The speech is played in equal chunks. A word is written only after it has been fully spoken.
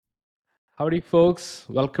Howdy, folks.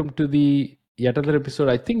 Welcome to the yet another episode.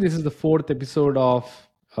 I think this is the fourth episode of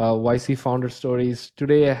YC Founder Stories.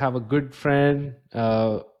 Today, I have a good friend,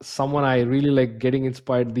 someone I really like getting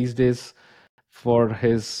inspired these days for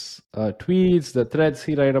his tweets, the threads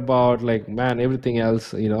he write about, like man, everything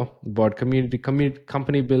else, about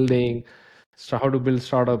company building, how to build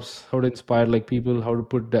startups, how to inspire like people, how to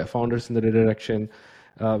put the founders in the right direction.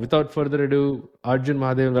 Without further ado, Arjun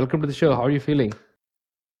Mahadevan, welcome to the show. How are you feeling?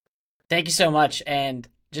 Thank you so much. And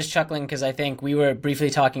just chuckling because I think we were briefly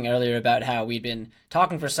talking earlier about how we'd been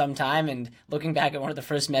talking for some time and looking back at one of the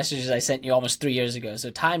first messages I sent you almost 3 years ago. So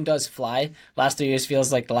time does fly. Last 3 years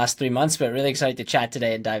feels like the last 3 months, but really excited to chat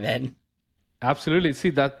today and dive in. Absolutely. See,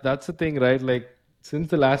 that's the thing, right? Like since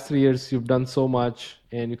the last 3 years, you've done so much,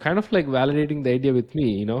 and you're kind of like validating the idea with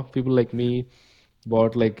me, people like me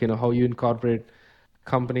about like, how you incorporate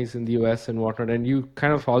companies in the US and whatnot. And you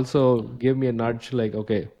kind of also gave me a nudge, like,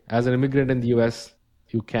 okay, as an immigrant in the US,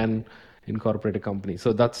 you can incorporate a company.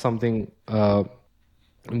 So that's something I'm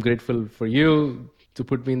grateful for you to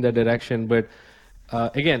put me in that direction. But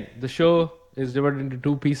again, the show is divided into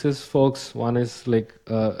two pieces, folks. One is like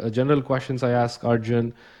a general questions I ask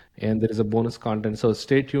Arjun, and there is a bonus content. So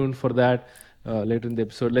stay tuned for that later in the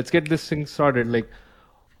episode. Let's get this thing started. Like,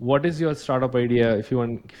 what is your startup idea? If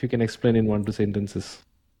you can explain in one, two sentences.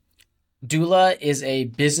 Doola is a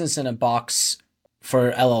business in a box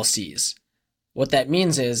for LLCs. What that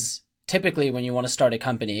means is typically when you want to start a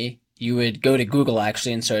company, you would go to Google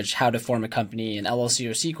actually and search how to form a company, an LLC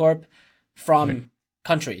or C Corp Right. from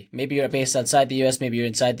country. Maybe you're based outside the US, maybe you're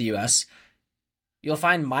inside the US. You'll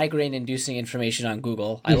find migraine inducing information on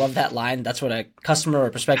Google. I love that line. That's what a customer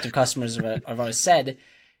or prospective customers of ours said.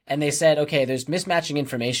 And they said, okay, there's mismatching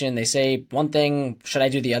information. They say one thing, should I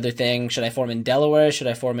do the other thing? Should I form in Delaware? Should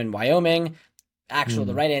I form in Wyoming?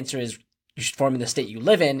 The Mm, right answer is you should form in the state you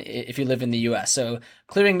live in if you live in the US. So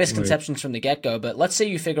clearing right. misconceptions from the get go. But let's say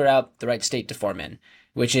you figure out the right state to form in,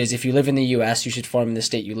 which is if you live in the US, you should form in the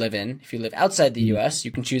state you live in. If you live outside the Mm, US,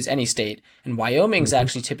 you can choose any state. And Wyoming is mhm,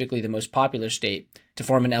 actually typically the most popular state to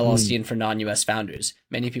form an LLC mm, in for non US founders.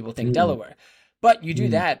 Many people think mm, Delaware. But you do mm,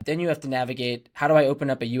 that, then you have to navigate how do I open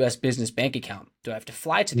up a US business bank account? Do I have to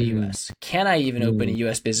fly to the mm, US? Can I even open a mm,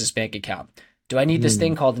 US business bank account? Do I need this mm,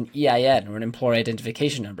 thing called an EIN or an employer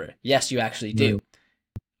identification number? Yes, you actually do. right.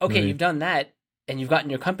 Okay, Right. you've done that and you've gotten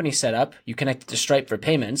your company set up, you connected to Stripe for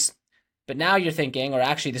payments, but now you're thinking, or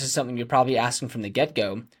actually, this is something you're probably asking from the get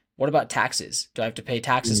go, what about taxes? Do I have to pay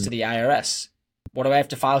taxes to Mm, the IRS? What do I have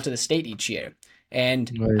to file to the state each year?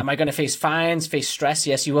 And right. am I going to face fines, face stress?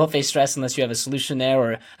 Yes, you will face stress unless you have a solution there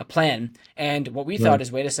or a plan. And what we thought Right.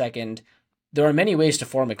 is wait a second, there are many ways to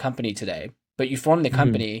form a company today, but you form the Mm,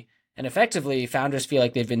 company, and effectively, founders feel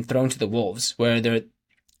like they've been thrown to the wolves, where they're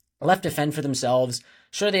left to fend for themselves.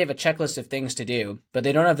 Sure, they have a checklist of things to do, but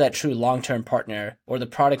they don't have that true long term partner or the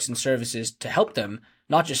products and services to help them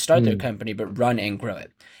not just start their mm, company, but run and grow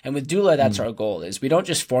it. And with Dula, that's mm, our goal is we don't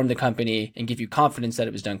just form the company and give you confidence that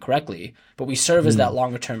it was done correctly, but we serve as that mm,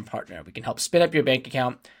 longer term partner. We can help spin up your bank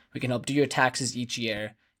account. We can help do your taxes each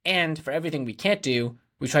year. And for everything we can't do,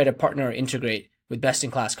 we try to partner or integrate with best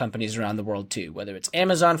in class companies around the world too, whether it's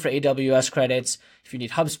Amazon for AWS credits, if you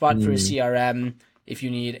need HubSpot for a mm. CRM, if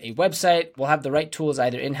you need a website, we'll have the right tools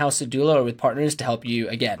either in house at Dula or with partners to help you,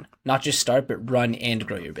 again, not just start, but run and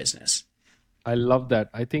grow your business. I love that.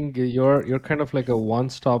 I think you're kind of like a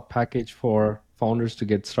one-stop package for founders to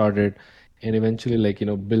get started and eventually like,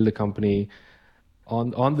 build a company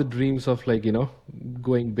on the dreams of like,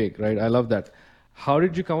 going big, right? I love that. How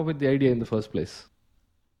did you come up with the idea in the first place?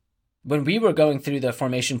 When we were going through the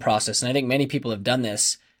formation process, and I think many people have done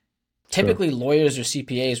this, Sure. typically lawyers or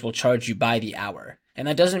CPAs will charge you by the hour. And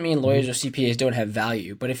that doesn't mean Hmm. lawyers or CPAs don't have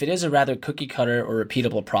value, but if it is a rather cookie cutter or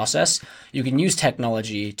repeatable process, you can use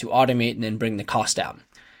technology to automate and then bring the cost down.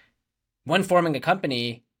 When forming a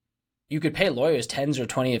company, you could pay lawyers tens or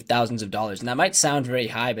 20 of thousands of dollars. And that might sound very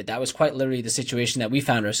high, but that was quite literally the situation that we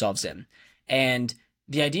found ourselves in. And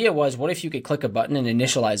the idea was, what if you could click a button and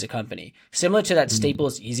initialize a company? Similar to that Mm,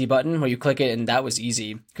 Staples Easy button where you click it and that was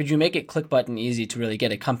easy. Could you make it click button easy to really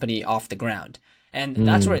get a company off the ground? And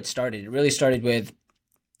that's where mm, it started. It really started with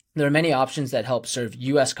there are many options that help serve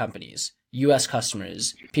US companies, US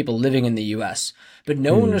customers, people living in the US, but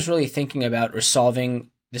no one mm, was really thinking about or solving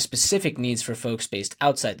the specific needs for folks based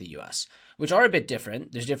outside the US, which are a bit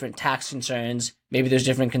different. There's different tax concerns. Maybe there's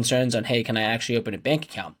different concerns on, hey, can I actually open a bank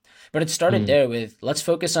account? But it started mm, there with let's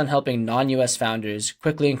focus on helping non US founders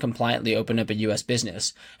quickly and compliantly open up a US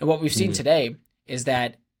business. And what we've seen mm, today is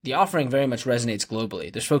that the offering very much resonates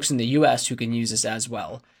globally. There's folks in the US who can use this as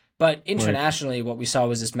well. But Right. internationally, what we saw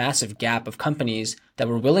was this massive gap of companies that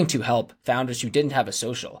were willing to help founders who didn't have a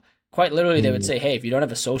social. Quite literally, they would Mm, say, hey, if you don't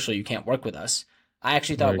have a social, you can't work with us. I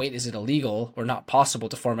actually thought, right. wait, is it illegal or not possible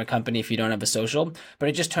to form a company if you don't have a social? But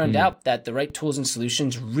it just turned Mm, out that the right tools and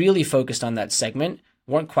solutions really focused on that segment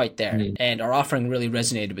weren't quite there, mm. and our offering really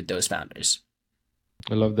resonated with those founders.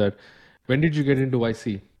 I love that. When did you get into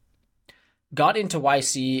YC? Got into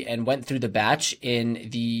YC and went through the batch in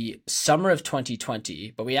the summer of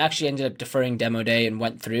 2020, but we actually ended up deferring demo day and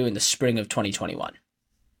went through in the spring of 2021.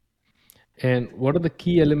 And what are the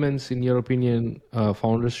key elements, in your opinion,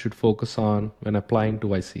 founders should focus on when applying to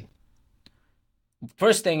YC?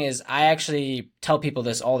 First thing is, I actually tell people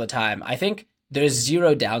this all the time. I think there's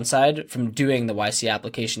zero downside from doing the YC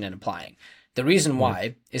application and applying. The reason Right.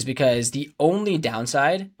 why is because the only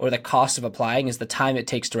downside or the cost of applying is the time it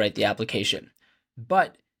takes to write the application.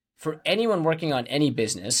 But for anyone working on any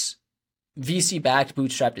business, VC backed,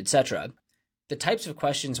 bootstrapped, etc., the types of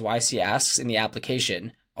questions YC asks in the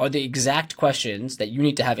application are the exact questions that you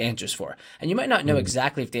need to have answers for. And you might not know Mm,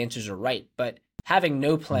 exactly if the answers are right, but having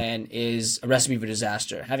no mm, plan is a recipe for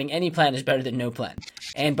disaster. Having any plan is better than no plan.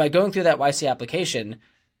 And by going through that YC application,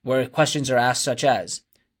 where questions are asked such as,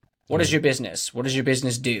 what is right. your business? What does your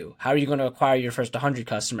business do? How are you going to acquire your first 100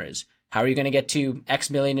 customers? How are you going to get to X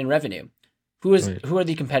million in revenue? Right. Who are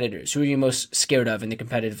the competitors? Who are you most scared of in the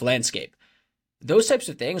competitive landscape? Those types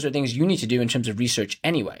of things are things you need to do in terms of research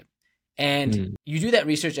anyway. And Mm, you do that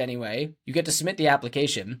research anyway, you get to submit the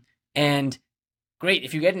application, and great,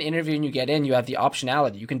 if you get an interview and you get in, you have the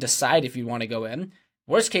optionality. You can decide if you want to go in.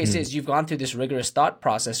 Worst case mm, is you've gone through this rigorous thought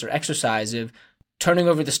process or exercise of turning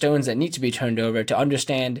over the stones that need to be turned over to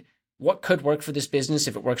understand what could work for this business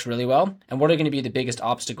if it works really well, and what are going to be the biggest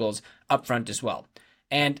obstacles up front as well.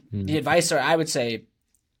 And the mm, advice, or I would say,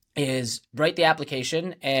 is write the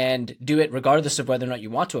application and do it regardless of whether or not you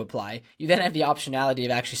want to apply. You then have the optionality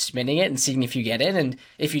of actually submitting it and seeing if you get in. And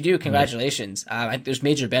if you do, right. congratulations. There's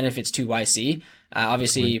major benefits to YC.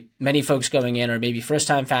 Right. Obviously, many folks going in are maybe first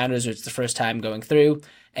time founders or it's the first time going through.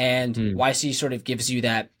 And Mm, YC sort of gives you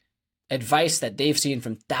that advice that they've seen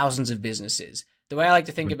from thousands of businesses. The way I like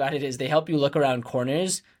to think right. about it is they help you look around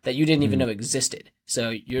corners that you didn't even Mm, know existed. So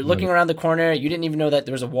you're looking right. around the corner, you didn't even know that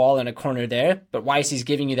there was a wall in a corner there, but YC's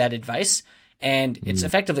giving you that advice. And it's Mm,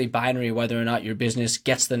 effectively binary whether or not your business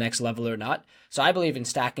gets to the next level or not. So I believe in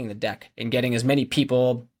stacking the deck and getting as many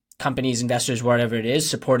people, companies, investors, whatever it is,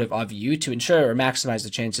 supportive of you to ensure or maximize the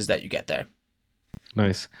chances that you get there.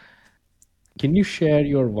 nice. Can you share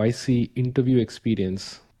your YC interview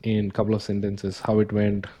experience in a couple of sentences? How it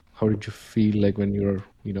went? How did you feel like when you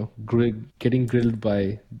were, getting grilled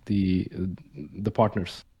by the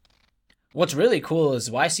partners? What's really cool is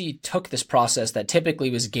YC took this process that typically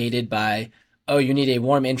was gated by, oh, you need a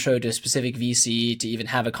warm intro to a specific VC to even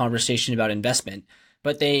have a conversation about investment.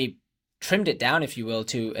 But they trimmed it down, if you will,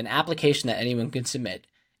 to an application that anyone can submit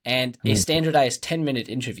and a Mm, standardized 10-minute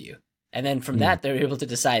interview. And then from mm, that, they're able to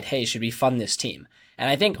decide, hey, should we fund this team? And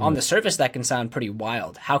I think on right. the surface, that can sound pretty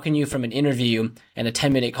wild. How can you, from an interview and a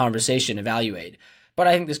 10-minute conversation, evaluate? But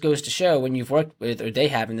I think this goes to show when you've worked with, or they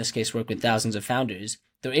have in this case, worked with thousands of founders,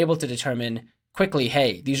 they're able to determine quickly,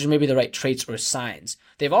 hey, these are maybe the right traits or signs.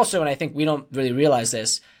 They've also, and I think we don't really realize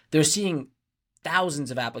this, they're seeing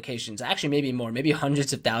thousands of applications, actually maybe more, maybe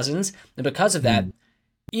hundreds of thousands. And because of that, Mm,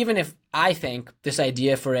 even if I think this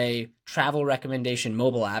idea for a travel recommendation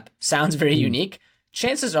mobile app sounds very mm, unique,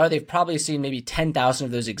 chances are they've probably seen maybe 10,000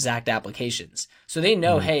 of those exact applications. So they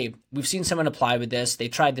know, right. hey, we've seen someone apply with this. They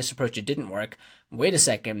tried this approach, it didn't work. Wait a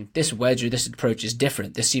second, this wedge or this approach is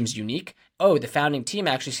different. This seems unique. Oh, the founding team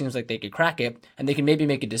actually seems like they could crack it, and they can maybe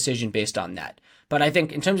make a decision based on that. But I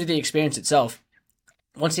think in terms of the experience itself,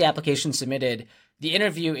 once the application's submitted, the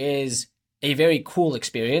interview is a very cool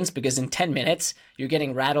experience because in 10 minutes, you're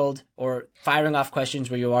getting rattled or firing off questions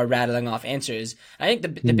where you are rattling off answers. I think the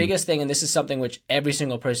Mm, biggest thing, and this is something which every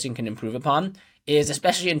single person can improve upon, is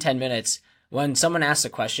especially in 10 minutes, when someone asks a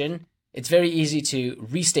question, it's very easy to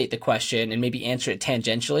restate the question and maybe answer it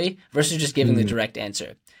tangentially versus just giving the mm, direct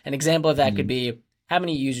answer. An example of that could mm, be, how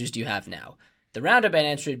many users do you have now? The roundabout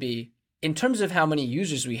answer would be, in terms of how many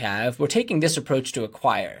users we have, we're taking this approach to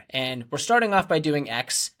acquire. And we're starting off by doing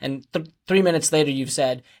X. And 3 minutes later, you've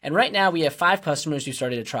said, and right now we have 5 customers who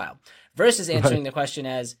started a trial. Versus right. answering the question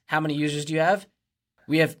as, how many users do you have?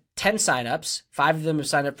 We have 10 signups. 5 of them have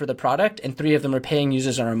signed up for the product, and 3 of them are paying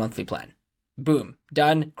users on our monthly plan. Boom,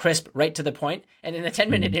 done, crisp, right to the point. And in a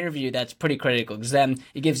 10-minute Mm, interview, that's pretty critical because then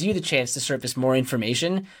it gives you the chance to surface more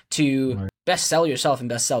information to right. best sell yourself and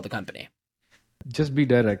best sell the company. Just be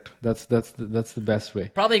direct. That's the best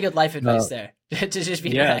way. Probably good life Uh, advice there to just be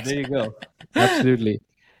yeah, direct. there you go. Absolutely.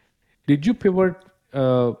 Did you pivot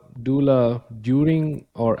doula during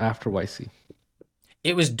or after YC?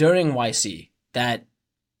 It was during YC that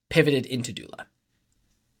pivoted into doula.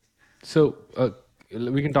 So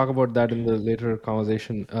we can talk about that in the later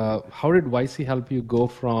conversation. How did YC help you go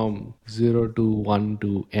from 0 to 1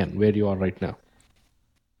 to N, where you are right now?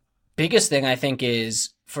 Biggest thing I think is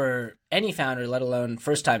for any founder, let alone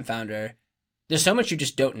first time founder, there's so much you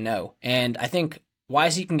just don't know. And I think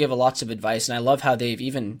YC can give lots of advice. And I love how they've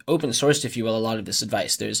even open sourced, if you will, a lot of this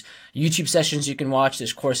advice. There's YouTube sessions you can watch,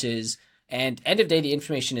 there's courses, and end of day, the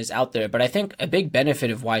information is out there. But I think a big benefit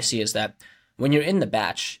of YC is that when you're in the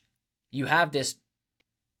batch, you have this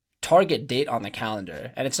target date on the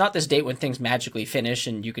calendar. And it's not this date when things magically finish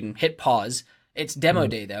and you can hit pause. It's demo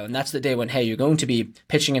day though, and that's the day when, hey, you're going to be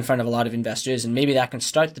pitching in front of a lot of investors, and maybe that can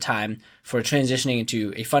start the time for transitioning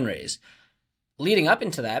into a fundraise. Leading up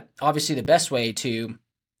into that, obviously the best way to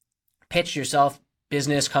pitch yourself,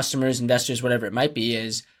 business, customers, investors, whatever it might be,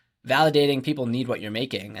 is validating people need what you're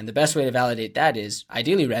making. And the best way to validate that is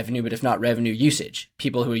ideally revenue, but if not revenue, usage,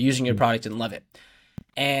 people who are using your product and love it.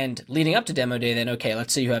 And leading up to demo day, then, okay,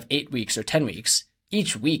 let's say you have 8 weeks or 10 weeks.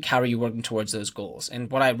 Each week, how are you working towards those goals? And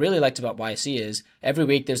what I really liked about YC is every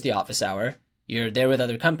week there's the office hour. You're there with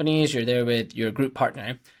other companies, you're there with your group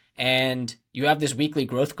partner, and you have this weekly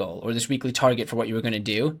growth goal or this weekly target for what you were going to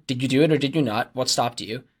do. Did you do it or did you not? What stopped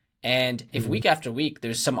you? And if week after week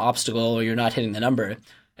there's some obstacle or you're not hitting the number,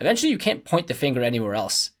 eventually you can't point the finger anywhere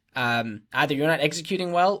else. Either you're not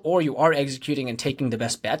executing well or you are executing and taking the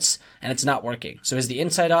best bets and it's not working. So is the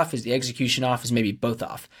insight off? Is the execution off? Is maybe both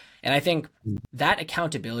off? And I think that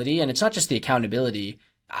accountability, and it's not just the accountability,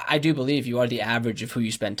 I do believe you are the average of who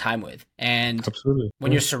you spend time with. And Absolutely.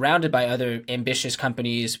 when you're surrounded by other ambitious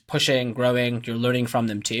companies pushing, growing, you're learning from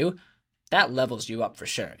them too, that levels you up for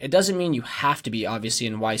sure. It doesn't mean you have to be obviously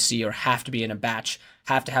in YC or have to be in a batch,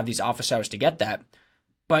 have to have these office hours to get that.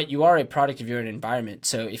 But you are a product of your environment.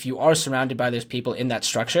 So if you are surrounded by those people in that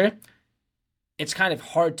structure, it's kind of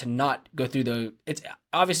hard to not go through it's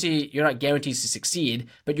obviously you're not guaranteed to succeed,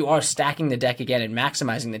 but you are stacking the deck again and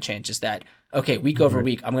maximizing the chances that, okay, week over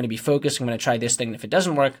week, I'm going to be focused. I'm going to try this thing. And if it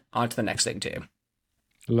doesn't work, on to the next thing too.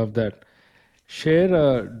 Love that. Share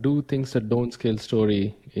a do things that don't scale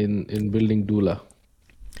story in building doula.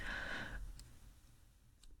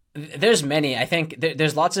 There's many. I think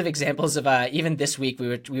there's lots of examples of even this week we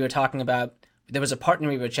were talking about, there was a partner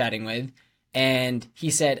we were chatting with, and he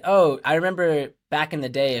said, "Oh, I remember back in the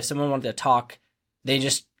day, if someone wanted to talk,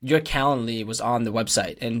 your Calendly was on the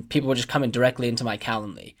website, and people were just coming directly into my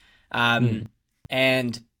Calendly."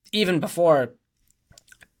 And even before,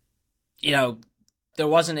 there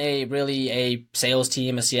wasn't really a sales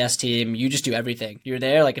team, a CS team. You just do everything. You're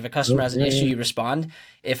there. Like if a customer has an issue, you respond.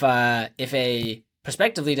 If a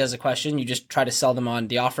prospective lead has a question, you just try to sell them on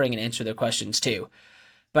the offering and answer their questions too.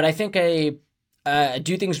 But I think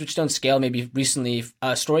do things which don't scale, maybe recently,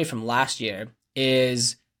 a story from last year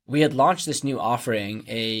is we had launched this new offering,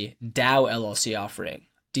 a DAO LLC offering,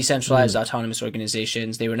 decentralized autonomous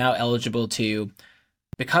organizations. They were now eligible to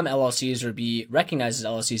become LLCs or be recognized as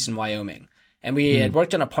LLCs in Wyoming. And we had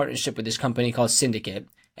worked on a partnership with this company called Syndicate.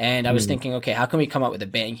 And I was thinking, okay, how can we come up with a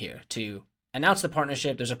bang here to announce the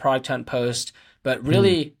partnership? There's a product hunt post, but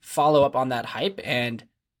really follow up on that hype and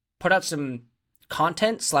put out some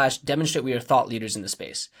content / demonstrate we are thought leaders in the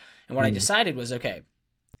space. And what I decided was, okay,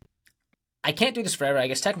 I can't do this forever. I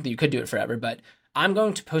guess technically you could do it forever, but I'm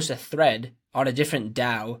going to post a thread on a different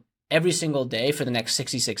DAO every single day for the next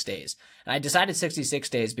 66 days. And I decided 66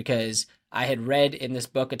 days because I had read in this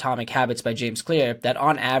book, Atomic Habits by James Clear, that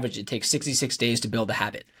on average, it takes 66 days to build a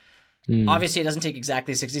habit. Obviously, it doesn't take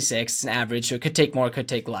exactly 66. It's an average, so it could take more, it could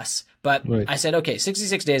take less. But I said, okay,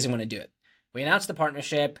 66 days, I'm going to do it. We announced the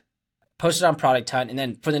partnership, posted on Product Hunt, and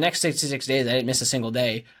then for the next 66 days, I didn't miss a single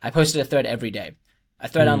day. I posted a thread every day. A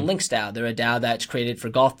thread on Links DAO. They're a DAO that's created for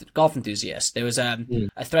golf enthusiasts. There was a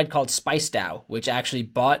thread called Spice DAO, which actually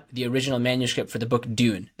bought the original manuscript for the book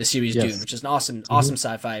Dune, the series Dune, which is an awesome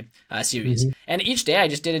sci-fi series. And each day I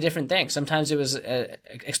just did a different thing. Sometimes it was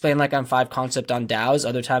explain like I'm 5 concept on DAOs.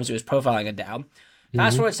 Other times it was profiling a DAO.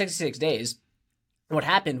 Fast forward 66 days, what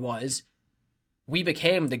happened was we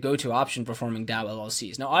became the go-to option for forming DAO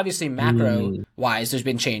LLCs. Now, obviously, macro-wise, there's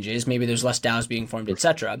been changes. Maybe there's less DAOs being formed,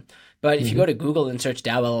 etc. But if you go to Google and search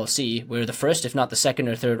DAO LLC, we're the first, if not the second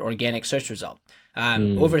or third organic search result.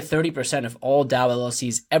 Over 30% of all DAO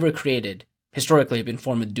LLCs ever created historically have been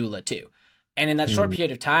formed with Doola too. And in that short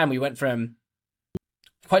period of time, we went from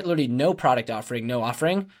quite literally no product offering, no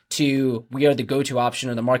offering, to we are the go-to option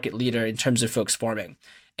or the market leader in terms of folks forming.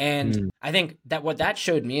 And I think that what that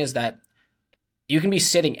showed me is that you can be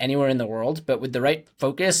sitting anywhere in the world, but with the right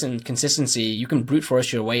focus and consistency, you can brute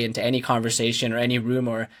force your way into any conversation or any room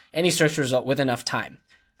or any search result with enough time.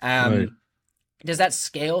 Right. Does that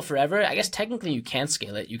scale forever? I guess technically you can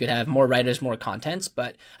scale it. You could have more writers, more contents,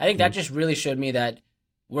 but I think that Mm. just really showed me that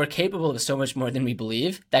we're capable of so much more than we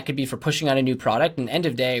believe. That could be for pushing out a new product. And end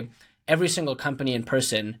of day, every single company in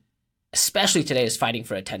person, especially today, is fighting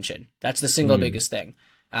for attention. That's the single Mm. biggest thing.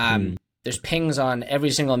 Mm. There's pings on every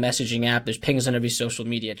single messaging app. There's pings on every social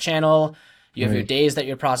media channel. You have your Right. days that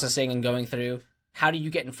you're processing and going through. How do you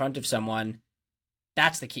get in front of someone?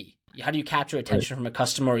 That's the key. How do you capture Right. attention from a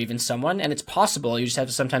customer or even someone? And it's possible. You just have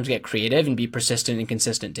to sometimes get creative and be persistent and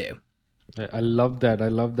consistent too. I love that. I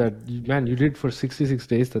love that. Man, you did for 66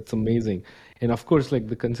 days. That's amazing. And of course, like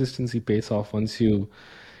the consistency pays off once you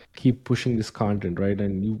keep pushing this content, right?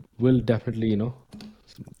 And you will definitely,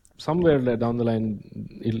 somewhere down the line,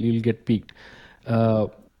 you'll get peaked. Uh,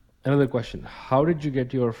 Another question. How did you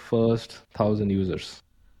get your first 1,000 users?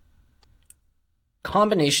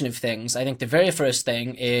 Combination of things. I think the very first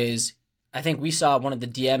thing is I think we saw one of the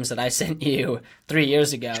DMs that I sent you 3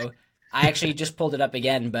 years ago. I actually just pulled it up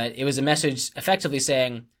again, but it was a message effectively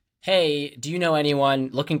saying, "Hey, do you know anyone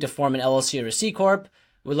looking to form an LLC or a C corp?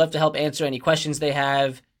 Would love to help answer any questions they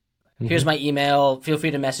have. Here's Mm-hmm. my email. Feel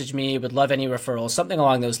free to message me. Would love any referrals." Something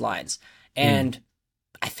along those lines. Mm. And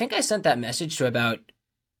I think I sent that message to about,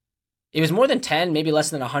 it was more than 10, maybe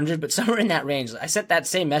less than 100, but somewhere in that range. I sent that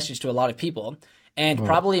same message to a lot of people, and Wow.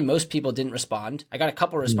 probably most people didn't respond. I got a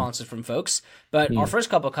couple Mm. responses from folks, but our Mm. first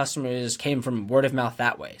couple customers came from word of mouth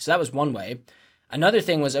that way. So that was one way. Another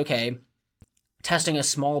thing was, okay, testing a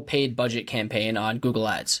small paid budget campaign on Google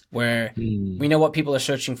Ads, where Mm. we know what people are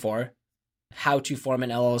searching for, how to form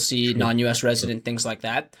an LLC, True. non US True. resident, things like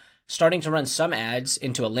that. Starting to run some ads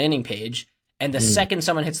into a landing page. And the Mm. second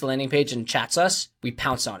someone hits the landing page and chats us, we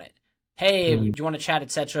pounce on it. Hey, do Mm. you want to chat,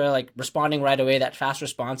 etc.? Like responding right away, that fast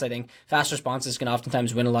response. I think fast responses can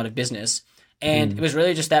oftentimes win a lot of business. And it Mm. was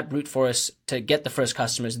really just that brute force to get the first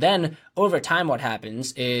customers. Then over time, what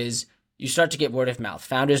happens is you start to get word of mouth.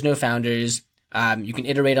 Founders know founders. You can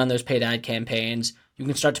iterate on those paid ad campaigns. You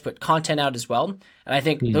can start to put content out as well. And I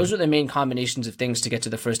think Mm. those are the main combinations of things to get to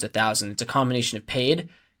the first 1,000. It's a combination of paid,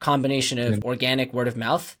 combination Yeah. of organic word of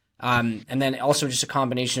mouth, and then also just a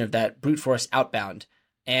combination of that brute force outbound.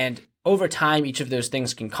 And over time, each of those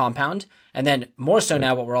things can compound. And then more so Right.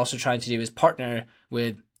 now, what we're also trying to do is partner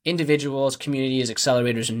with individuals, communities,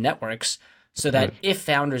 accelerators, and networks so that Right. if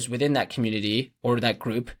founders within that community or that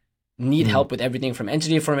group need Mm. help with everything from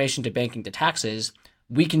entity formation to banking to taxes,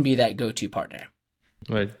 we can be that go-to partner.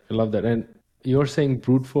 Right. I love that. And you're saying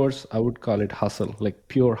brute force, I would call it hustle, like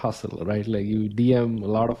pure hustle, right? Like you DM a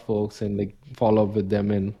lot of folks and like follow up with them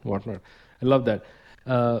and whatnot. I love that.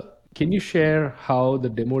 Uh, can you share how the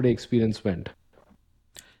demo day experience went?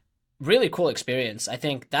 Really cool experience. I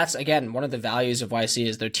think that's again one of the values of YC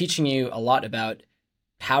is they're teaching you a lot about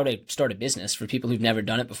how to start a business for people who've never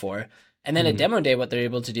done it before. And then at Mm. demo day, what they're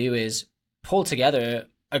able to do is pull together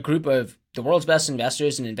a group of the world's best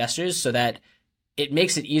investors and investors so that it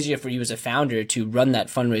makes it easier for you as a founder to run that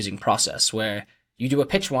fundraising process where you do a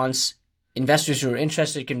pitch once, investors who are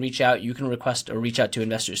interested can reach out, you can request or reach out to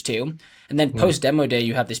investors too. And then Right. post demo day,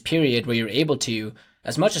 you have this period where you're able to,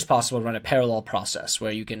 as much as possible, run a parallel process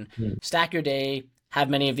where you can Mm. stack your day, have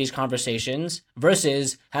many of these conversations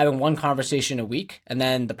versus having one conversation a week and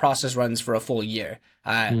then the process runs for a full year.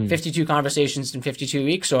 Mm. 52 conversations in 52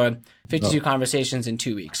 weeks or 52 Oh, conversations in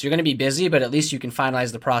 2 weeks. You're going to be busy, but at least you can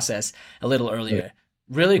finalize the process a little right. earlier.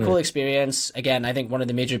 Really cool Right. experience. Again, I think one of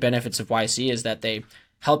the major benefits of YC is that they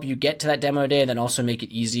help you get to that demo day and then also make it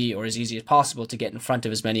easy or as easy as possible to get in front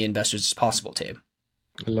of as many investors as possible too.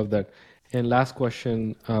 I love that. And last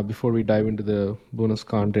question, before we dive into the bonus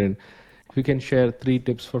content, if you can share 3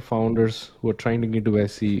 tips for founders who are trying to get to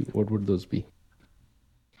SE, what would those be?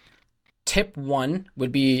 Tip one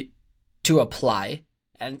would be to apply.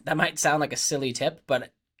 And that might sound like a silly tip,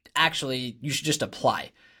 but actually you should just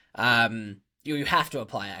apply. You have to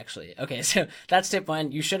apply actually. Okay, so that's tip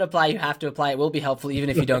one. You should apply, you have to apply. It will be helpful even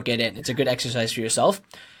if you don't get in. It's a good exercise for yourself.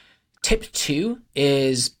 Tip two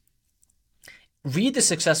is read the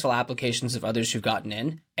successful applications of others who've gotten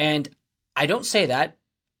in. And I don't say that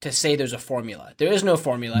to say there's a formula. There is no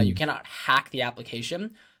formula. You Mm. cannot hack the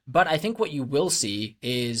application. But I think what you will see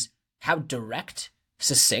is how direct,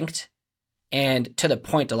 succinct, and to the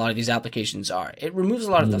point a lot of these applications are. It removes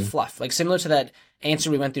a lot of the Mm. fluff. Like similar to that answer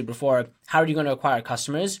we went through before, how are you going to acquire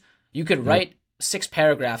customers? You could Right. write 6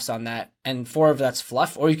 paragraphs on that and 4 of that's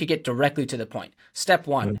fluff, or you could get directly to the point. Step Right.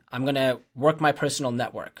 one, I'm going to work my personal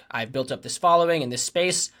network. I've built up this following in this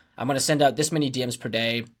space. I'm going to send out this many DMs per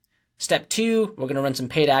day. Step 2, we're going to run some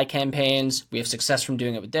paid ad campaigns. We have success from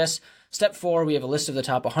doing it with this. Step 4, we have a list of the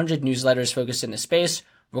top 100 newsletters focused in the space.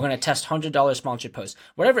 We're going to test $100 sponsored posts,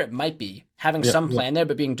 whatever it might be, having some plan there,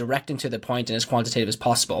 but being direct and to the point and as quantitative as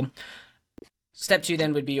possible. Step 2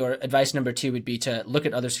 then would be, or advice number 2 would be to look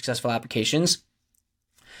at other successful applications.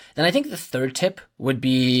 Then I think the third tip would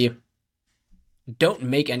be don't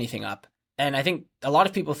make anything up. And I think a lot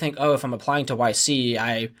of people think, oh, if I'm applying to YC,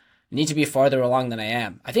 I need to be farther along than I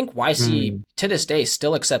am. I think YC to this day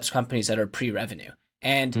still accepts companies that are pre-revenue.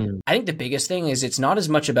 And I think the biggest thing is it's not as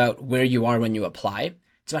much about where you are when you apply.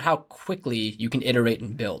 It's about how quickly you can iterate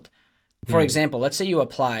and build. For example, let's say you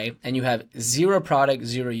apply and you have 0 product,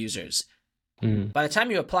 0 users. By the time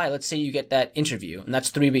you apply, let's say you get that interview, and that's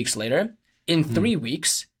 3 weeks later. In 3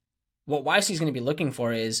 weeks, what YC is going to be looking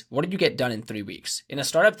for is, what did you get done in 3 weeks? In a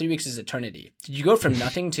startup, 3 weeks is eternity. Did you go from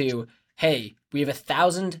nothing to, hey, we have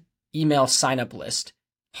 1,000 email sign-up list.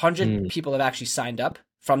 100 people have actually signed up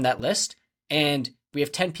from that list, and we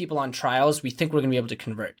have 10 people on trials. We think we're going to be able to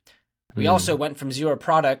convert. We also went from 0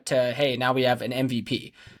 product to, hey, now we have an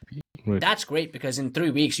MVP. Right. That's great because in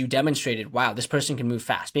 3 weeks you demonstrated, wow, this person can move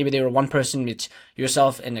fast. Maybe they were one person, it's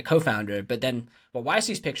yourself and a co-founder. But then what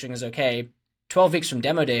YC's picturing is, okay, 12 weeks from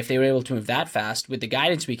demo day, if they were able to move that fast, with the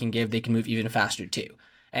guidance we can give, they can move even faster too.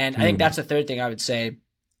 And I think that's the third thing I would say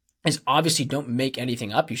is obviously don't make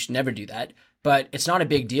anything up. You should never do that. But it's not a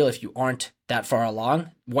big deal if you aren't that far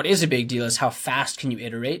along. What is a big deal is how fast can you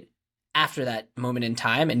iterate after that moment in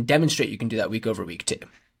time and demonstrate you can do that week over week too.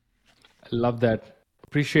 I love that.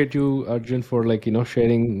 Appreciate you, Arjun, for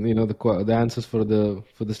sharing the answers for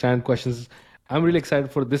the standard questions. I'm really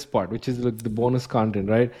excited for this part, which is the bonus content,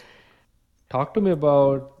 right? Talk to me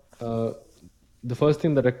about the first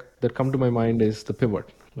thing that come to my mind is the pivot,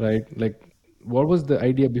 right? Like, what was the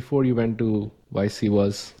idea before you went to YC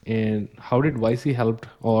was, and how did YC help,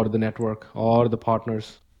 or the network, or the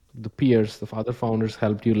partners, the peers, the other founders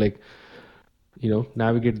helped you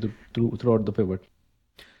navigate throughout the pivot?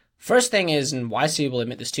 First thing is, and YC will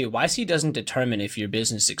admit this too, YC doesn't determine if your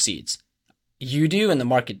business succeeds. You do, and the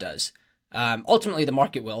market does. Ultimately, the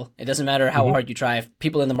market will. It doesn't matter how hard you try. If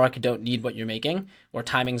people in the market don't need what you're making, or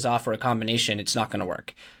timing's off, or a combination, it's not going to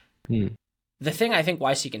work. The thing I think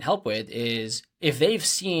YC can help with is if they've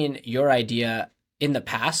seen your idea in the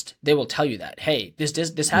past, they will tell you that, hey,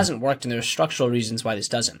 this hasn't worked, and there are structural reasons why this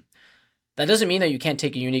doesn't. That doesn't mean that you can't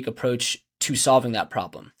take a unique approach to solving that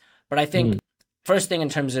problem. But I think first thing in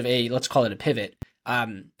terms of let's call it a pivot,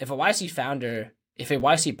 if a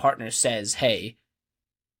YC partner says, hey,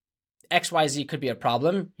 XYZ could be a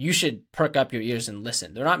problem, you should perk up your ears and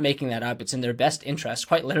listen. They're not making that up. It's in their best interest.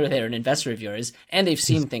 Quite literally, they're an investor of yours, and they've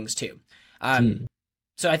seen things too.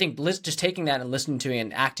 So I think just taking that and listening to it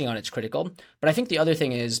and acting on it's critical. But I think the other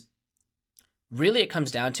thing is, really it comes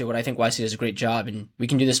down to what I think YC does a great job, and we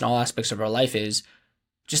can do this in all aspects of our life, is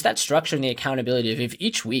just that structure and the accountability of if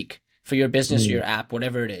each week for your business or your app,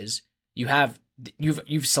 whatever it is,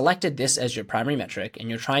 you've selected this as your primary metric and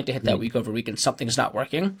you're trying to hit that week over week and something's not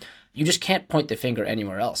working, you just can't point the finger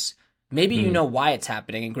anywhere else. Maybe you know why it's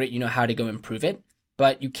happening and great, you know how to go improve it,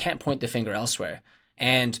 but you can't point the finger elsewhere.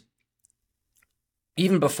 And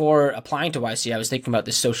even before applying to YC, I was thinking about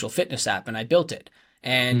this social fitness app and I built it.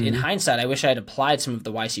 And in hindsight, I wish I had applied some of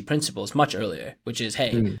the YC principles much earlier, which is,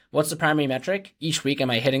 hey, what's the primary metric? Each week, am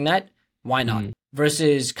I hitting that? Why not?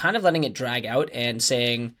 Versus kind of letting it drag out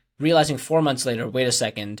and realizing 4 months later, wait a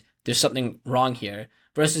second, there's something wrong here.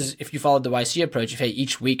 Versus if you followed the YC approach, if, hey,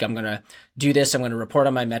 each week I'm going to do this, I'm going to report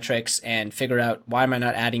on my metrics and figure out why am I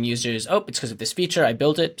not adding users? Oh, it's because of this feature. I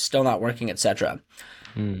built it, still not working, etc.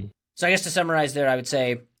 So I guess to summarize there, I would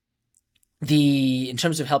say in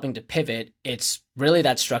terms of helping to pivot, it's really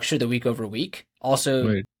that structure, the week over week.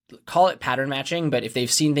 Also, call it pattern matching, but if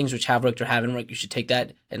they've seen things which have worked or haven't worked, you should take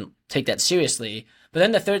that seriously. But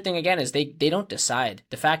then the third thing again is they don't decide.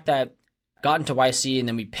 The fact that got into YC and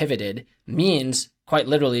then we pivoted means quite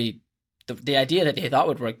literally the idea that they thought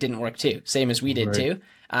would work didn't work too, same as we did too.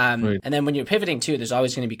 And then when you're pivoting too, there's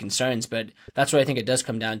always going to be concerns, but that's what I think it does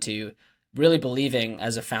come down to. Really believing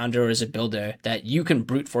as a founder or as a builder that you can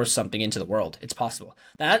brute force something into the world. It's possible.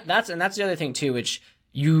 That's the other thing too, which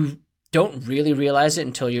you don't really realize it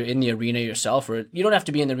until you're in the arena yourself, or you don't have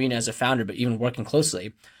to be in the arena as a founder, but even working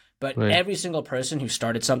closely. But every single person who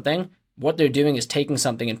started something, what they're doing is taking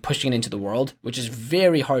something and pushing it into the world, which is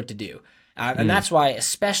very hard to do. And that's why,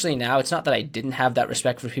 especially now, it's not that I didn't have that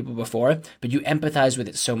respect for people before, but you empathize with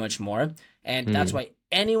it so much more. And that's why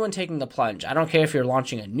anyone taking the plunge, I don't care if you're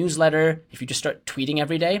launching a newsletter, if you just start tweeting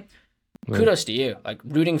every day, Right. kudos to you, like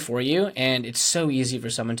rooting for you. And it's so easy for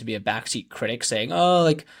someone to be a backseat critic saying, oh,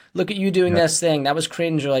 like, look at you doing Yeah. this thing. That was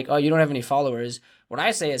cringe. Or like, oh, you don't have any followers. What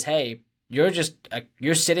I say is, hey, you're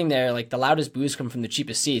sitting there like the loudest boos come from the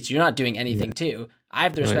cheapest seats. You're not doing Yeah. anything too. I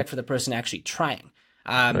have the Right. respect for the person actually trying.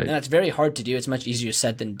 And Right. that's very hard to do. It's much easier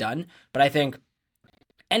said than done. But I think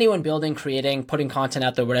anyone building, creating, putting content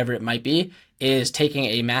out there, whatever it might be, is taking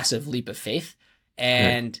a massive leap of faith.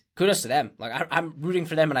 Right. And kudos to them. Like I'm rooting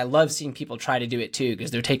for them, and I love seeing people try to do it too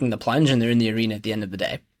because they're taking the plunge and they're in the arena at the end of the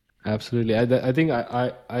day. Absolutely. I think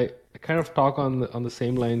I kind of talk on the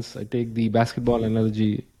same lines. I take the basketball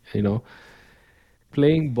analogy, you know,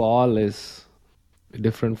 playing ball is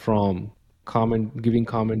different from giving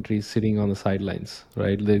commentary sitting on the sidelines,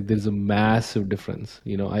 right? There's a massive difference.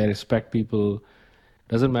 I respect people.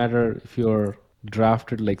 Doesn't matter if you're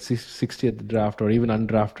drafted like 60th draft or even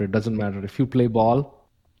undrafted, doesn't matter. If you play ball,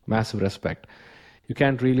 massive respect. You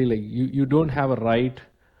can't really like you don't have a right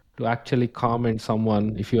to actually comment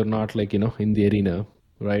someone if you're not like, in the arena,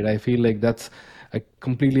 right? I feel like I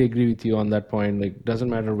completely agree with you on that point. Like doesn't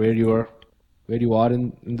matter where you are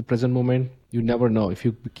in the present moment, you never know if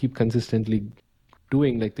you keep consistently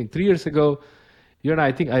doing like think 3 years ago, you and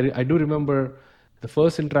I think I do remember the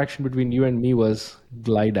first interaction between you and me was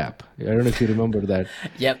Glide app. I don't know if you remember that.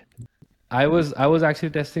 Yep, I was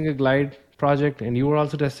actually testing a Glide project and you were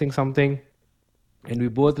also testing something, and we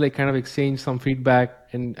both like kind of exchanged some feedback.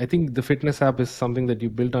 And I think the fitness app is something that you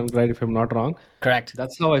built on Glide, if I'm not wrong. correct.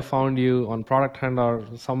 That's how I found you on Product Hunt or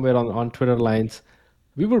somewhere on Twitter lines.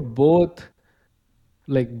 We were both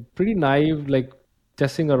like pretty naive, like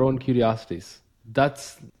testing our own curiosities.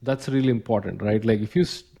 That's really important, right? Like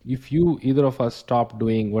if you either of us stop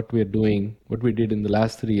doing what we're doing, what we did in the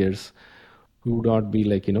last 3 years, we would not be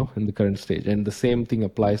like in the current stage. And the same thing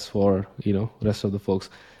applies for rest of the folks.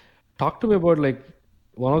 Talk to me about like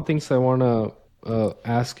one of the things I want to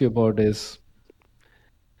ask you about is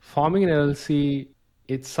forming an LLC.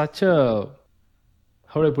 It's such a,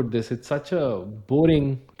 how do I put this? It's such a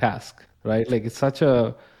boring task, right? Like it's such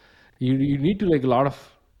a, you need to like a lot of,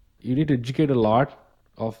 you need to educate a lot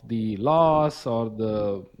of the laws or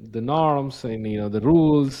the norms and the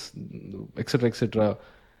rules, etc., etc.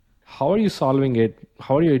 How are you solving it?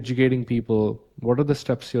 How are you educating people? What are the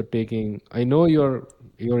steps you're taking? I know you're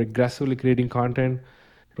aggressively creating content,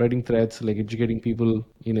 writing threads, like educating people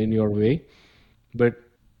in your way, but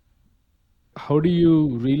how do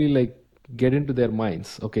you really like get into their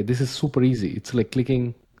minds? Okay, this is super easy. It's like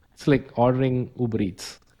clicking, it's like ordering Uber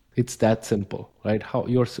Eats. It's that simple, right? How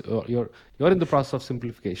you're in the process of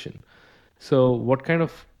simplification. So what kind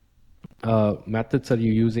of methods are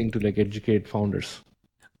you using to like educate founders?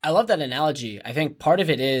 I love that analogy. I think part of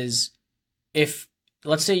it is if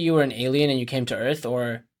let's say you were an alien and you came to Earth,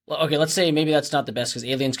 or well, okay, let's say maybe that's not the best because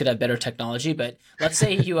aliens could have better technology, but let's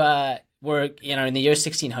say you were in the year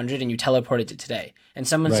 1600 and you teleported to today, and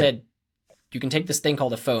someone Right. said you can take this thing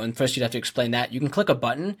called a phone. First, you'd have to explain that. You can click a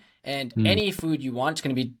button, and Hmm. any food you want is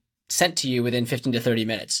going to be sent to you within 15 to 30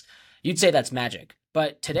 minutes. You'd say that's magic.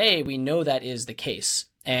 But today, we know that is the case.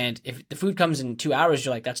 And if the food comes in 2 hours,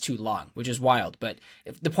 you're like, that's too long, which is wild. But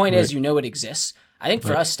if the point Right. is, you know it exists. I think for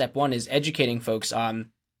Right. us, step one is educating folks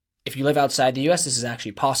on if you live outside the US, this is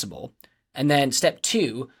actually possible. And then step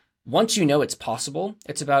two, once you know it's possible,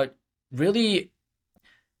 it's about really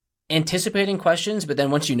anticipating questions, but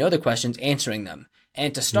then once you know the questions, answering them.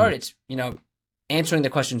 And to Hmm. start, it's, answering the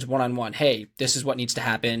questions one on one. Hey, this is what needs to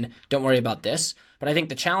happen. Don't worry about this. But I think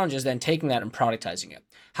the challenge is then taking that and productizing it.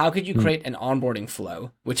 How could you Hmm. create an onboarding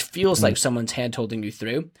flow which feels Right. like someone's hand holding you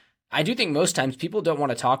through? I do think most times people don't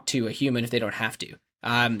want to talk to a human if they don't have to. You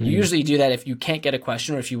Hmm. usually do that if you can't get a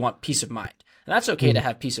question or if you want peace of mind. And that's okay to Hmm.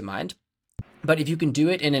 have peace of mind. But if you can do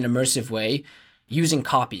it in an immersive way, using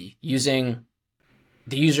copy, using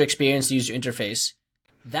the user experience, the user interface,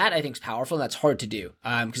 that I think is powerful. And that's hard to do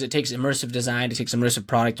because it takes immersive design, it takes immersive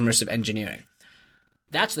product, immersive engineering.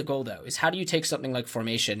 That's the goal, though, is how do you take something like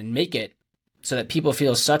formation and make it so that people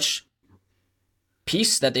feel such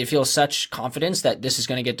peace, that they feel such confidence that this is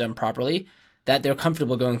going to get done properly, that they're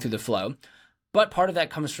comfortable going through the flow. But part of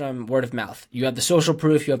that comes from word of mouth. You have the social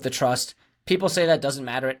proof, you have the trust. People say that doesn't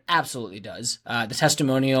matter. It absolutely does. The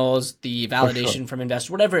testimonials, the For sure. validation from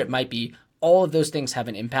investors, whatever it might be, all of those things have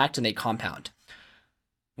an impact and they compound.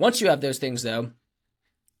 Once you have those things, though,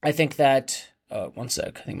 I think that. One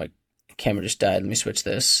sec. I think my camera just died. Let me switch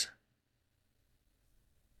this.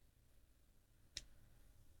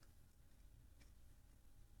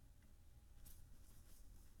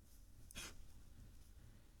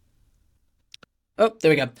 Oh, there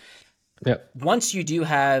we go. Yeah. Once you do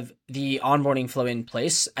have the onboarding flow in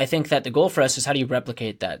place, I think that the goal for us is how do you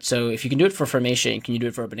replicate that? So if you can do it for formation, can you do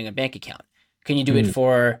it for opening a bank account? Can you do it Mm,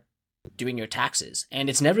 for doing your taxes? And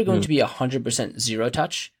it's never going mm, to be 100% zero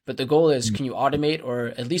touch, but the goal is mm, can you automate or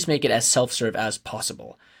at least make it as self serve as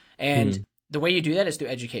possible? And mm, the way you do that is through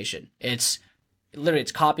education. It's literally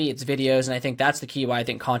it's copy, it's videos, and I think that's the key why I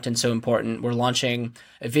think content's so important. We're launching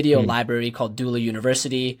a video mm, library called Doola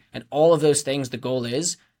University, and all of those things. The goal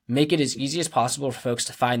is make it as easy as possible for folks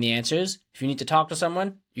to find the answers. If you need to talk to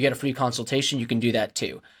someone, you get a free consultation. You can do that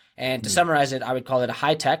too. And to mm. summarize it, I would call it a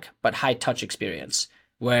high tech but high touch experience.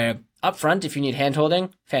 Where upfront, if you need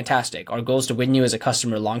handholding, fantastic. Our goal is to win you as a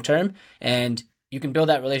customer long term, and you can build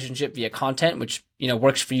that relationship via content, which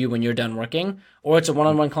works for you when you're done working, or it's a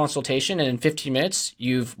one-on-one consultation, and in 15 minutes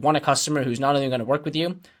you've won a customer who's not only going to work with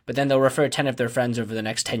you, but then they'll refer 10 of their friends over the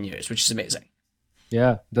next 10 years, which is amazing.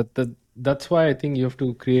 Yeah, that's why I think you have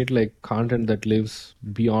to create like content that lives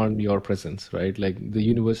beyond your presence, right? Like the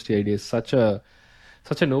university idea is such a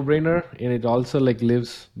no-brainer, and it also like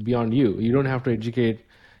lives beyond you. You don't have to educate.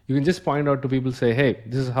 You can just point out to people, say, "Hey,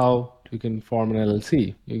 this is how you can form an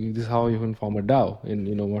LLC. This is how you can form a DAO, and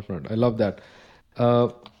whatnot." I love that. Uh,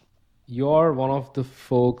 you're one of the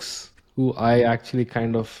folks who I actually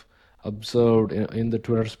kind of observed in the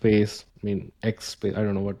Twitter space. I mean, X space. I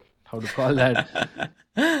don't know what how to call that.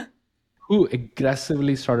 Who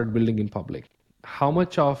aggressively started building in public. How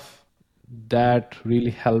much of that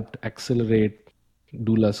really helped accelerate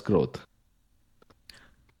Doula's growth?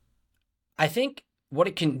 I think what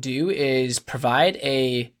it can do is provide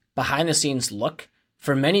a behind the scenes look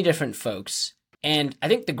for many different folks. And I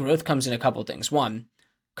think the growth comes in a couple things. One,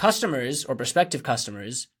 customers or prospective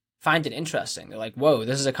customers find it interesting. They're like, whoa,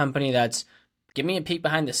 this is a company that's give me a peek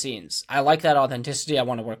behind the scenes. I like that authenticity. I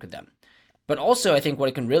want to work with them. But also, I think what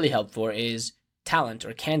it can really help for is talent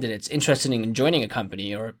or candidates interested in joining a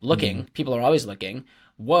company or Mm, looking. People are always looking.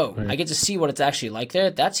 Whoa, I right, get to see what it's actually like there.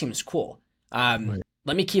 That seems cool. right.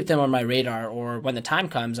 Let me keep them on my radar, or when the time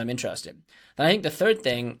comes, I'm interested. Then I think the third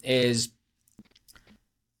thing is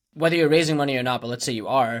whether you're raising money or not, but let's say you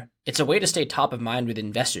are, it's a way to stay top of mind with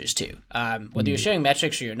investors too. Whether you're Mm, sharing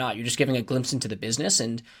metrics or you're not, you're just giving a glimpse into the business,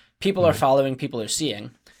 and people are right. following, people are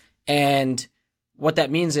seeing. And what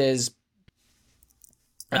that means is,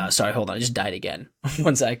 sorry, hold on, I just died again.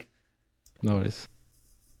 One sec. No worries.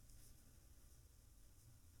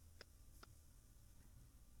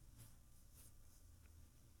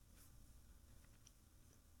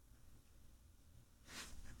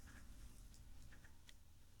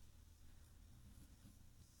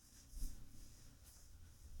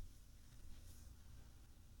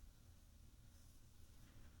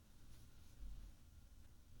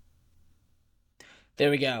 There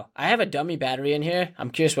we go. I have a dummy battery in here. I'm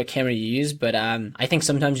curious what camera you use, but I think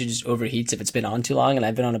sometimes it just overheats if it's been on too long, and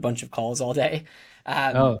I've been on a bunch of calls all day.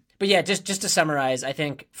 Oh, But yeah, just to summarize, I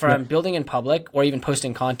think yeah. from building in public or even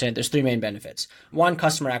posting content, there's three main benefits. One,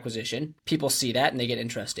 customer acquisition. People see that and they get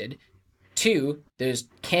interested. Two, there's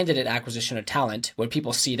candidate acquisition of talent where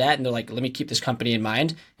people see that and they're like, let me keep this company in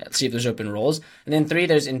mind. Let's see if there's open roles. And then three,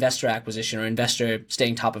 there's investor acquisition or investor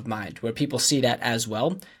staying top of mind where people see that as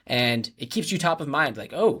well. And it keeps you top of mind.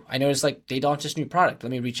 Like, oh, I noticed like they launched this new product.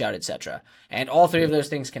 Let me reach out, etc. And all three of those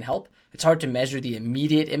things can help. It's hard to measure the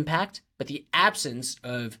immediate impact, but the absence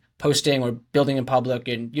of posting or building in public,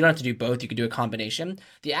 and you don't have to do both, you could do a combination.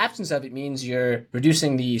 The absence of it means you're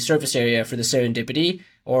reducing the surface area for the serendipity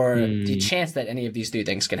or the Mm, chance that any of these three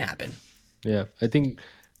things can happen. yeah. I think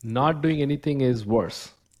not doing anything is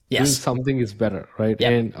worse. Doing Yes. something is better, right?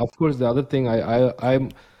 Yep. And of course, the other thing I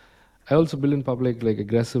also build in public like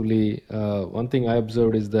aggressively. One thing I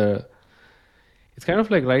observed is it's kind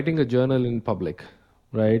of like writing a journal in public,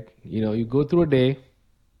 right? You go through a day,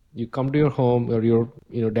 you come to your home or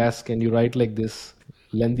your desk, and you write like this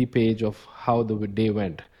lengthy page of how the day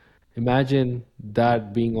went. Imagine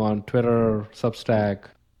that being on Twitter, Substack,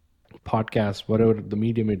 podcast, whatever the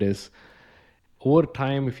medium it is. Over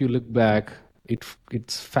time, if you look back,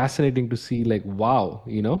 it's fascinating to see like, wow,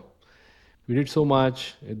 we did so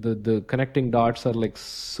much. The connecting dots are like,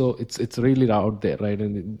 so it's really out there, right?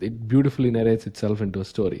 And it beautifully narrates itself into a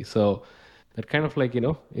story. So that kind of like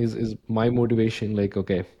is my motivation. Like,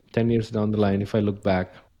 okay, 10 years down the line, if I look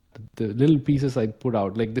back, the little pieces I put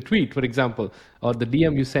out, like the tweet, for example, or the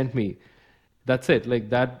DM you sent me, that's it. Like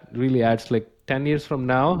that really adds like 10 years from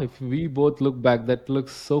now, if we both look back, that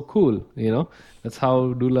looks so cool. That's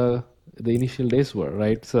how Dula the initial days were,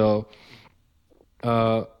 right? So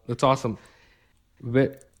that's awesome.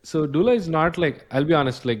 So Dula is not like, I'll be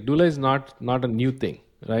honest, like Dula is not a new thing,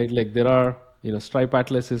 right? Like there are, Stripe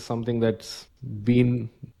Atlas is something that's been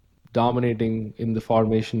dominating in the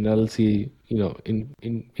formation, LLC,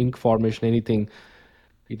 in ink formation, anything.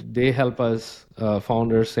 They help us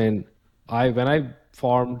founders. And when I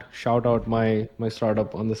formed Shout Out, my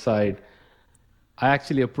startup on the side, I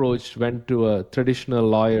actually went to a traditional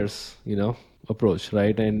lawyers, approach,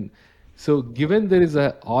 right? And so, given there is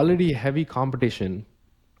a already heavy competition,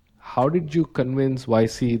 how did you convince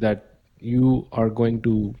YC that you are going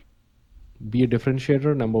to be a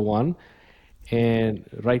differentiator, number one? And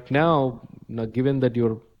right now, given that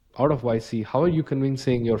you're out of YC, how are you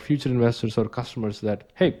convincing your future investors or customers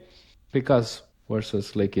that, hey, pick us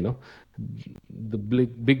versus the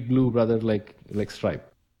big blue brother like Stripe?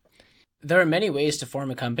 There are many ways to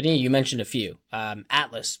form a company. You mentioned a few.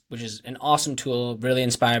 Atlas, which is an awesome tool, really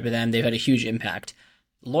inspired by them. They've had a huge impact.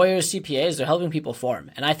 Lawyers, CPAs, they're helping people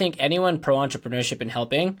form. And I think anyone pro entrepreneurship and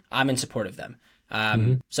helping, I'm in support of them.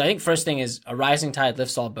 Mm-hmm. So I think first thing is a rising tide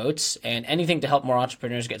lifts all boats, and anything to help more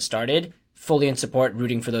entrepreneurs get started, fully in support,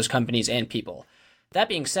 rooting for those companies and people. That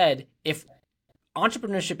being said, if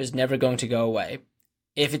entrepreneurship is never going to go away,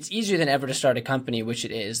 if it's easier than ever to start a company, which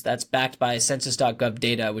it is, that's backed by census.gov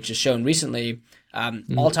data, which has shown recently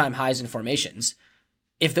all-time highs in formations.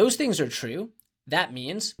 If those things are true, that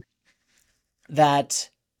means that,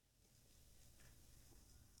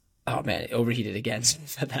 oh man, it overheated again.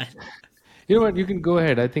 Said that. You know what? You can go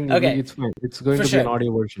ahead. I think Okay, it's fine. It's going for to be an sure.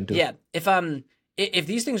 audio version too. Yeah, if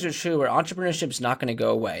these things are true, where entrepreneurship is not going to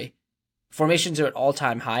go away, formations are at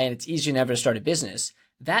all-time high, and it's easier than ever to start a business,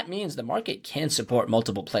 that means the market can support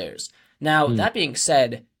multiple players. Now, that being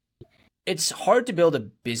said, it's hard to build a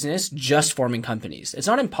business just forming companies. It's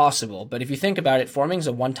not impossible, but if you think about it, forming is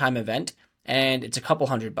a one-time event and it's a couple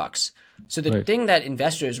 $100. So the Right. thing that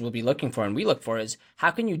investors will be looking for and we look for is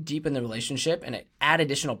how can you deepen the relationship and add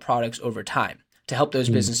additional products over time to help those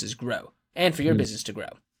businesses grow and for your business to grow.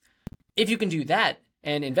 If you can do that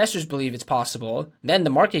and investors believe it's possible, then the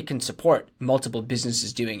market can support multiple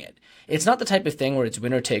businesses doing it. It's not the type of thing where it's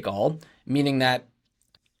winner take all, meaning that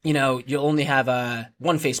you'll only have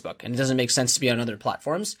one Facebook and it doesn't make sense to be on other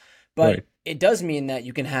platforms. But Right. it does mean that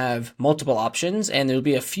you can have multiple options and there'll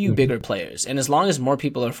be a few bigger players. And as long as more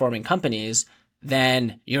people are forming companies,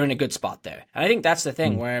 then you're in a good spot there. And I think that's the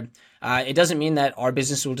thing where it doesn't mean that our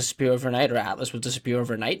business will disappear overnight or Atlas will disappear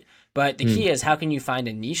overnight. But the key is how can you find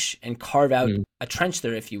a niche and carve out a trench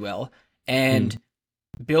there, if you will, and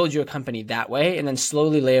build your company that way and then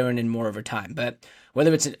slowly layering in more over time. But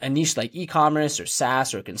whether it's a niche like e-commerce or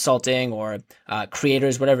SaaS or consulting or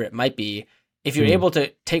creators, whatever it might be, if you're able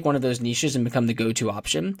to take one of those niches and become the go-to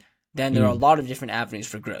option, then there are a lot of different avenues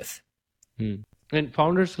for growth. And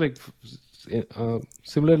founders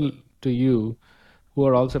similar to you who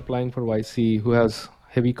are also applying for YC, who has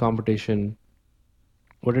heavy competition,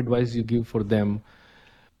 what advice you give for them?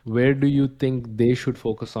 Where do you think they should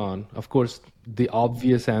focus on? Of course, the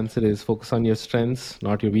obvious answer is focus on your strengths,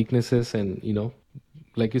 not your weaknesses. And,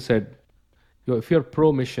 like you said, if you're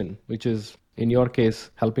pro mission, which is in your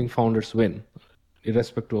case, helping founders win,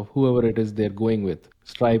 irrespective of whoever it is they're going with,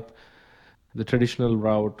 Stripe, the traditional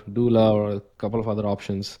route, doola, or a couple of other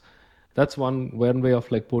options. That's one way of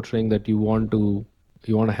portraying that you want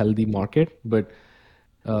a healthy market. But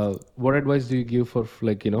what advice do you give for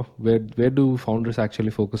where do founders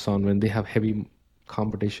actually focus on when they have heavy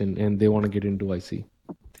competition and they want to get into IC?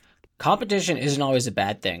 Competition isn't always a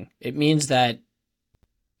bad thing. It means that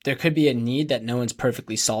there could be a need that no one's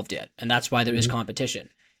perfectly solved yet, and that's why there is competition.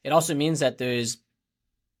 It also means that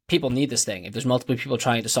people need this thing if there's multiple people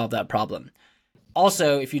trying to solve that problem.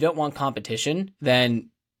 Also, if you don't want competition, then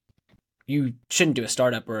you shouldn't do a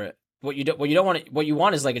startup or what you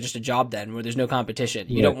want is just a job then where there's no competition.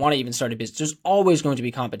 You don't want to even start a business. There's always going to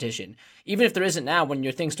be competition. Even if there isn't now, when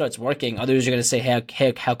your thing starts working, others are going to say,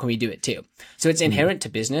 hey, how can we do it too? So it's inherent to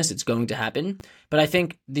business. It's going to happen. But I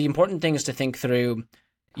think the important thing is to think through,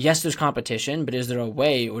 yes, there's competition, but is there a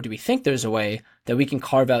way, or do we think there's a way that we can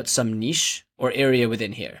carve out some niche or area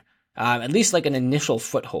within here? At least like an initial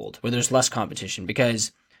foothold where there's less competition.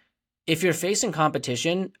 Because if you're facing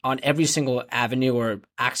competition on every single avenue or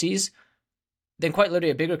axis, then quite literally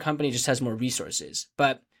a bigger company just has more resources.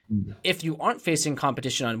 But if you aren't facing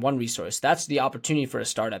competition on one resource, that's the opportunity for a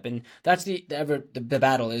startup. And that's the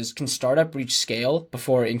battle is, can startup reach scale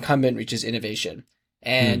before incumbent reaches innovation?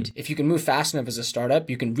 And if you can move fast enough as a startup,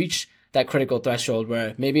 you can reach that critical threshold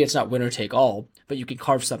where maybe it's not winner take all, but you can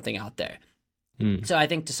carve something out there. So I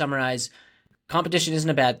think to summarize, competition isn't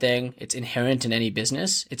a bad thing. It's inherent in any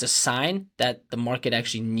business. It's a sign that the market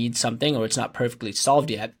actually needs something or it's not perfectly solved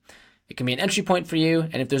yet. It can be an entry point for you.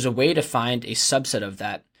 And if there's a way to find a subset of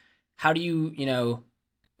that, how do you,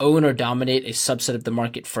 own or dominate a subset of the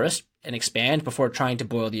market first? and expand before trying to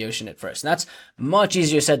boil the ocean at first. And that's much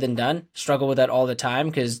easier said than done. Struggle with that all the time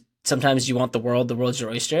because sometimes you want the world's your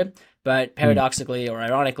oyster. But Hmm. paradoxically or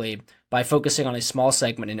ironically, by focusing on a small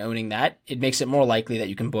segment and owning that, it makes it more likely that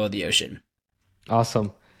you can boil the ocean.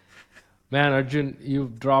 Awesome. Man, Arjun,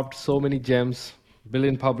 you've dropped so many gems. Build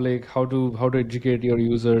in public, how to educate your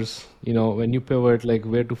users, when you pivot, like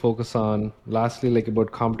where to focus on. Lastly, like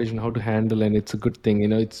about competition, how to handle, and it's a good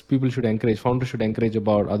thing. It's people should encourage, founders should encourage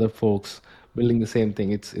about other folks building the same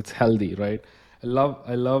thing. It's healthy, right?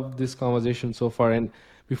 I love this conversation so far. And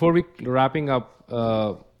before we wrapping up,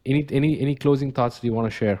 any closing thoughts do you want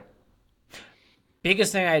to share?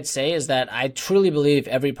 Biggest thing I'd say is that I truly believe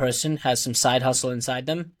every person has some side hustle inside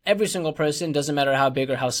them. Every single person, doesn't matter how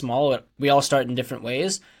big or how small, we all start in different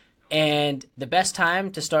ways. And the best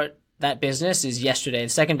time to start that business is yesterday. The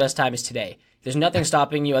second best time is today. There's nothing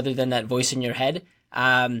stopping you other than that voice in your head.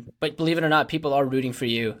 But believe it or not, people are rooting for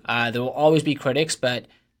you. There will always be critics, but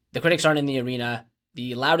the critics aren't in the arena.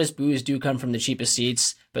 The loudest boos do come from the cheapest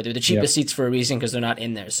seats, but they're the Yeah. cheapest seats for a reason because they're not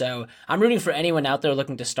in there. So I'm rooting for anyone out there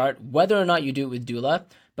looking to start, whether or not you do it with Doola.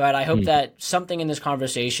 But I hope that something in this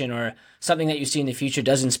conversation or something that you see in the future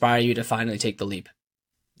does inspire you to finally take the leap.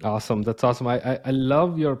 Awesome. That's awesome. I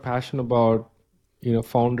love your passion about,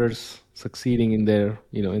 founders succeeding in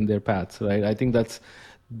their paths, right? I think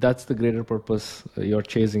that's the greater purpose you're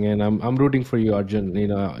chasing. And I'm rooting for you, Arjun.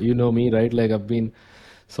 You know me, right? Like I've been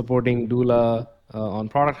supporting Dula on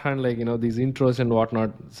Product Hunt, like, these intros and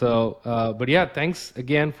whatnot. So, but yeah, thanks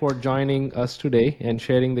again for joining us today and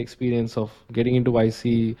sharing the experience of getting into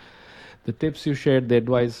YC, the tips you shared, the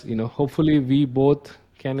advice. Hopefully we both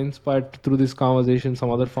can inspire through this conversation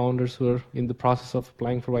some other founders who are in the process of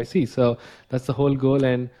applying for YC. So that's the whole goal.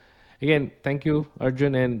 And again, thank you,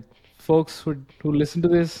 Arjun, and folks who listen to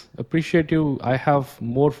this. Appreciate you. I have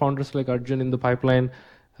more founders like Arjun in the pipeline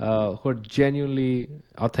who genuinely,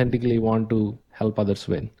 authentically want to help others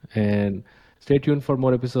win. And stay tuned for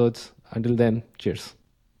more episodes. Until then, cheers.